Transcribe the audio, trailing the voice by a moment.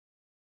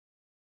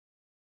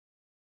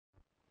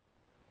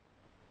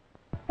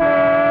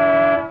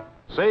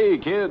Say,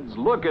 kids,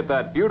 look at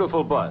that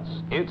beautiful bus.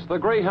 It's the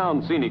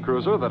Greyhound Scenic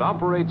Cruiser that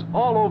operates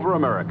all over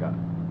America.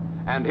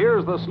 And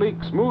here's the sleek,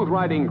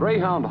 smooth-riding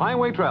Greyhound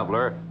Highway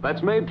Traveler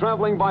that's made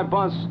traveling by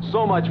bus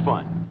so much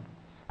fun.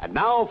 And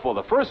now, for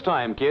the first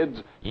time, kids,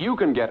 you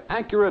can get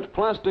accurate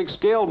plastic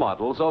scale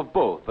models of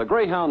both the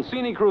Greyhound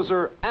Scenic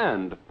Cruiser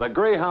and the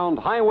Greyhound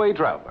Highway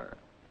Traveler.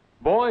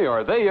 Boy,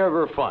 are they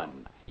ever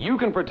fun. You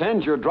can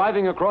pretend you're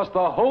driving across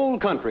the whole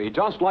country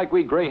just like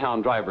we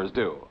Greyhound drivers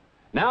do.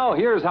 Now,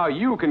 here's how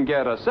you can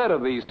get a set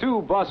of these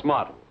two bus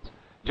models.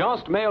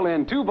 Just mail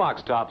in 2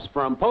 box tops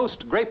from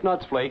Post Grape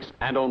Nuts Flakes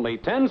and only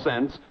 10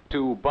 cents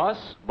to Bus,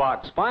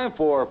 Box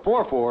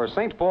 5444,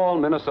 St. Paul,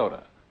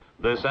 Minnesota.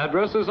 This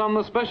address is on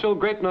the special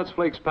Grape Nuts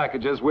Flakes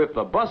packages with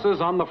the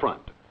buses on the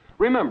front.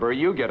 Remember,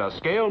 you get a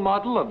scale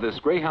model of this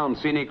Greyhound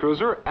Scenic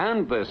Cruiser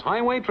and this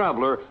Highway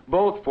Traveler,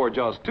 both for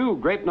just 2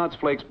 Grape Nuts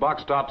Flakes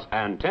box tops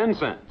and 10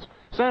 cents.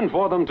 Send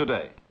for them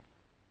today.